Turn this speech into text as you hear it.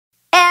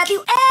Have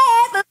you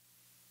ever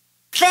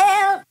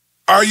felt?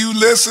 Are you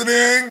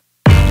listening?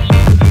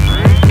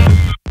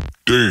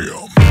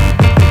 Damn.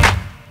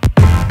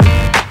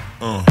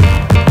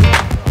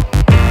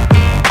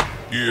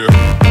 Yeah.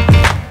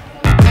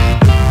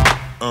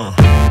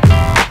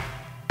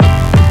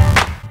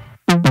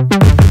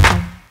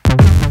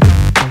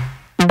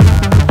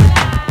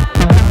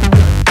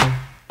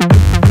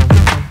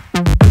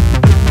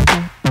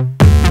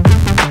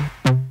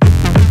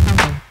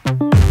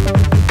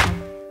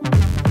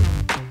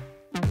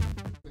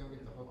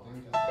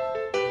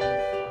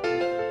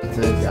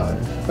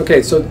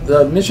 Okay, so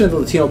the mission of the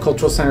Latino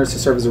Cultural Center is to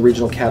serve as a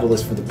regional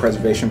catalyst for the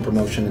preservation,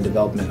 promotion, and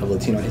development of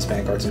Latino and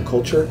Hispanic arts and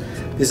culture.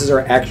 This is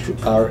our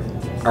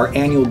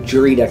annual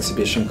juried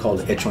exhibition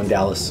called Hecho in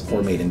Dallas,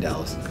 or Made in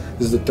Dallas.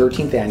 This is the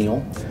 13th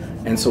annual,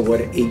 and so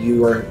what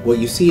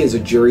you see is a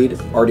juried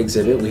art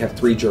exhibit. We have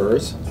 3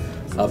 jurors,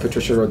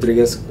 Patricia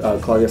Rodriguez,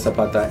 Claudia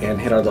Zapata, and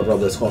Gerardo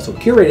Robles, who also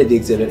curated the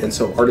exhibit, and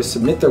so artists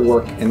submit their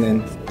work, and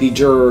then the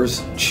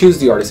jurors choose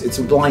the artist. It's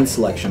a blind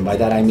selection. By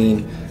that I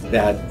mean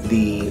that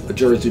the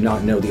jurors do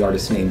not know the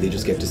artist's name. They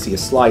just get to see a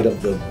slide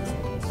of the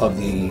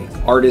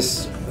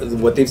artist,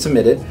 what they've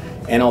submitted,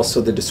 and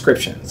also the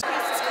descriptions.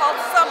 This is called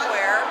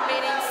Somewhere,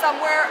 meaning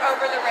somewhere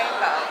over the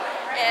rainbow.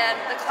 And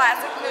the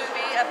classic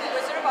movie of The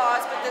Wizard of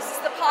Oz, but this is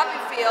the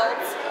poppy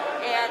fields.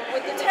 And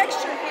with the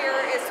texture here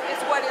is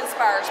what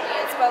inspires me.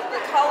 It's both the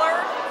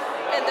color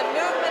and the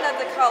movement of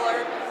the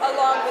color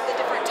along with the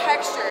different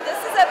texture. This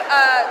is a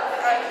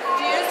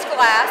fused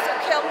glass, a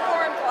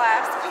kiln-formed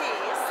glass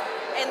piece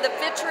in the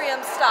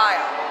vitrium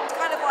style. It's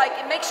kind of like,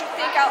 it makes you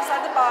think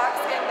outside the box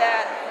in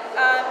that,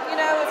 you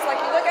know, it's like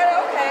you look at it,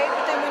 okay,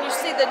 but then when you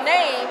see the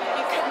name,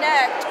 you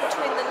connect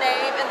between the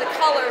name and the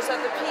colors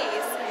of the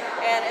piece.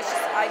 And it's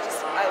just,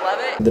 I love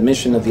it. The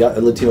mission of the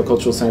Latino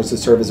Cultural Center is to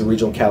serve as a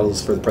regional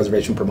catalyst for the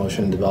preservation,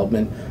 promotion, and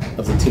development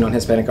of Latino and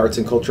Hispanic arts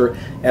and culture.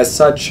 As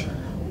such,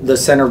 the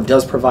center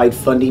does provide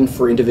funding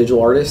for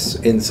individual artists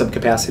in some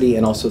capacity,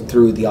 and also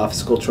through the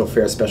Office of Cultural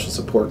Affairs Special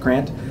Support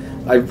Grant.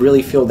 I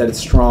really feel that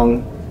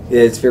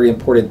it's very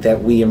important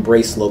that we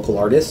embrace local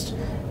artists,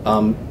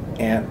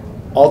 and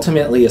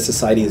ultimately a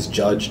society is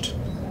judged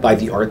by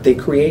the art they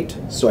create.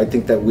 So I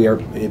think that we are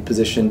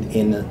positioned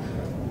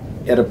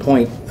at a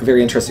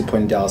very interesting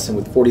point in Dallas, and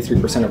with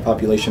 43% of the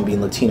population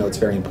being Latino, it's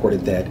very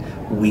important that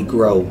we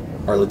grow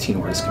our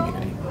Latino artist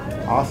community.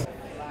 Awesome.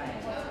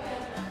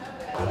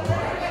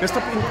 Esta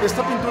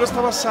pintura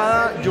está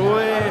basada,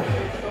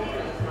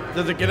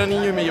 desde que era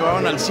niño y me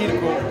llevaban al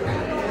circo,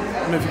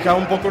 me fijaba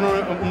un poco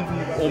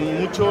o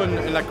mucho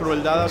en la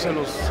crueldad hacia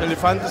los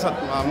elefantes,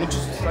 a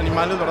muchos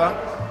animales, ¿verdad?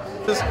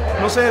 Entonces,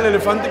 no sé, el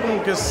elefante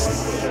como que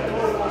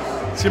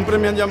siempre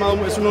me han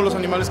llamado, es uno de los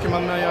animales que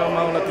más me ha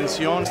llamado la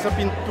atención. Esta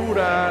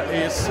pintura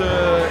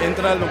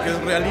entra en lo que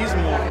es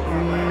realismo.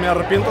 Me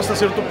arrepiento hasta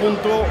cierto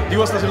punto,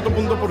 digo hasta cierto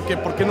punto porque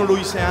 ¿por qué no lo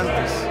hice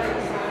antes?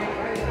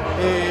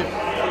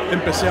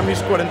 Empecé a mis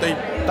 40 y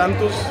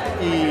tantos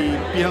y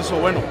pienso,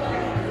 bueno,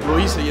 lo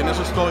hice y en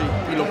eso estoy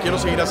y lo quiero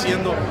seguir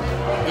haciendo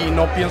y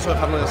no pienso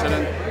dejarlo de hacer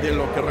de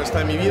lo que resta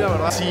de mi vida,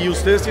 ¿verdad? Si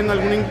ustedes tienen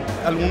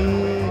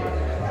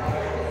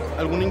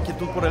alguna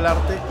inquietud por el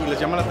arte y les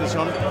llama la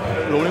atención,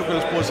 lo único que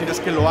les puedo decir es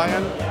que lo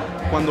hagan.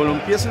 Cuando lo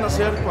empiecen a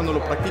hacer, cuando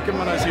lo practiquen,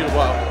 van a decir,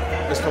 wow,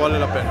 esto vale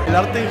la pena. El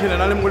arte en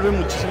general envuelve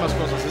muchísimas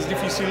cosas. Es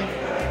difícil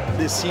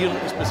decir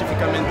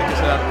específicamente qué es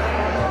el arte,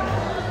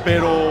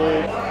 pero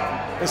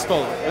es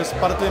todo, es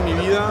parte de mi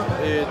vida.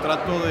 He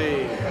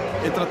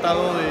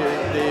tratado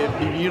de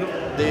vivir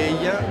de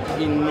ella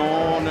y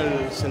no en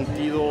el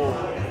sentido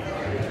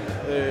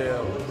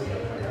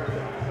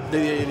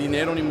de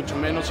dinero ni mucho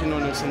menos, sino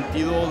en el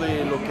sentido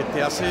de lo que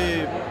te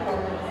hace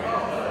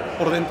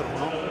por dentro,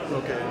 ¿no?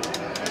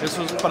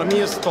 Eso para mí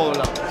es todo el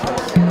arte,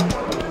 ¿sabes?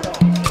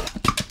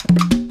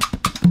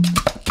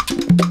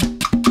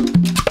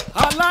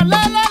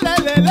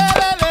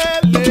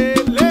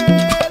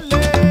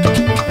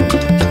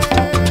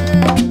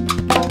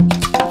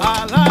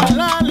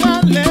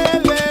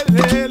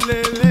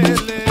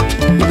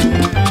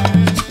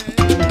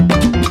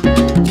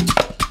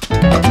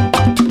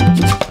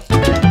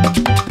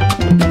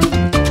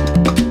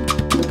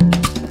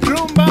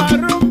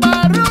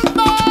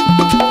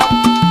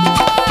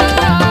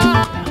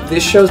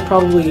 This show is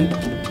probably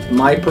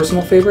my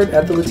personal favorite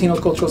at the Latino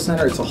Cultural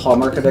Center. It's a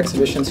hallmark of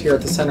exhibitions here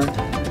at the center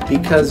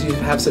because you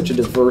have such a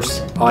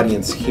diverse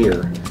audience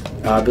here.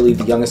 I believe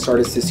the youngest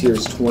artist this year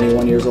is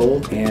 21 years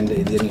old, and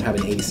then you have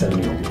an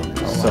 87-year-old woman.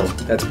 Oh, wow. So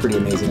that's pretty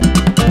amazing.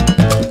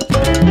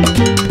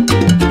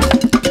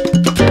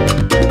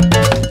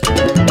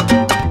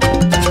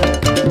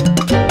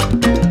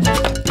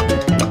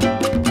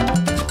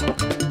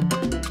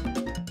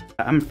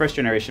 I'm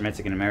first-generation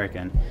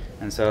Mexican-American,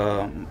 and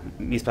so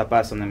mis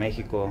papás son de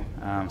Mexico,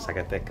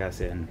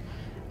 Zacatecas, and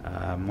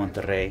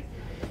Monterrey.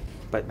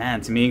 But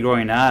man, to me,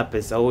 growing up,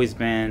 it's always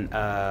been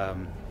a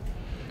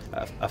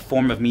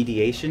form of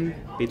mediation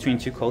between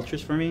two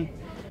cultures for me.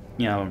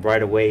 You know,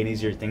 right away, an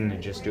easier thing to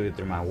just do it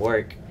through my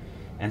work.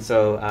 And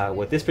so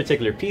with this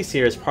particular piece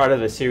here is part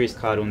of a series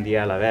called Un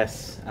Día a la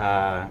Vez,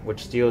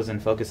 which deals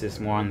and focuses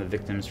more on the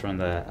victims from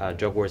the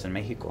drug wars in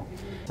Mexico.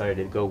 Started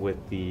to go with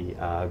the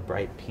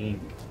bright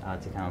pink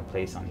to kind of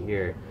place on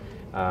here.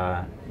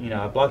 You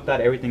know, I blocked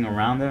out everything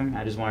around them.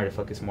 I just wanted to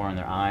focus more on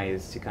their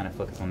eyes to kind of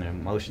focus on the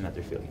emotion that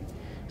they're feeling.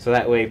 So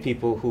that way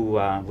people who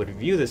would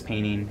view this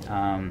painting,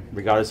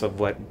 regardless of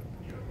what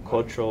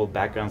cultural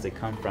backgrounds they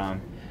come from,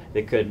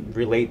 they could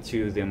relate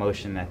to the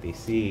emotion that they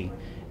see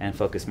and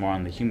focus more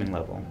on the human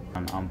level,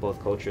 on both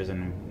cultures,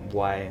 and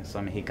why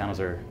some Mexicanos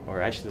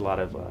or actually a lot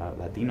of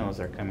Latinos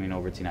are coming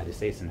over to the United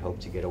States and hope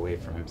to get away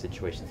from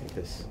situations like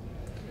this.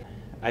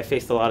 I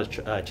faced a lot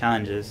of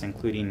challenges,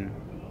 including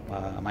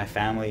my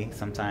family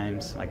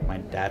sometimes, like my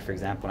dad, for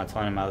example. When I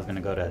told him I was going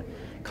to go to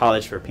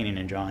college for painting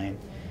and drawing,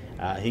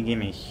 he gave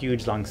me a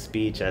huge long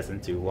speech as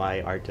into why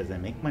art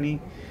doesn't make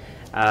money.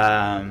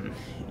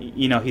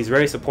 You know, he's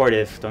very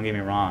supportive, don't get me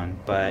wrong,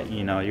 but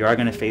you know, you are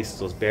going to face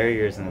those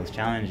barriers and those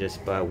challenges.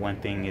 But one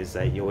thing is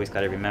that you always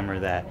got to remember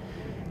that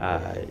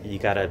you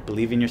got to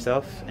believe in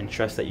yourself and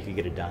trust that you can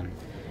get it done.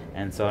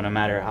 And so no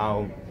matter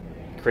how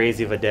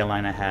crazy of a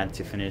deadline I had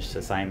to finish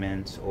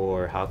assignments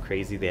or how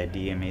crazy the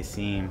idea may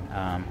seem,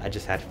 I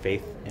just had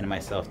faith in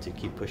myself to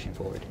keep pushing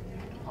forward.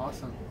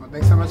 Awesome. Well,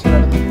 thanks so much for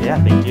everything.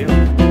 Yeah, thank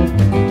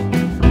you.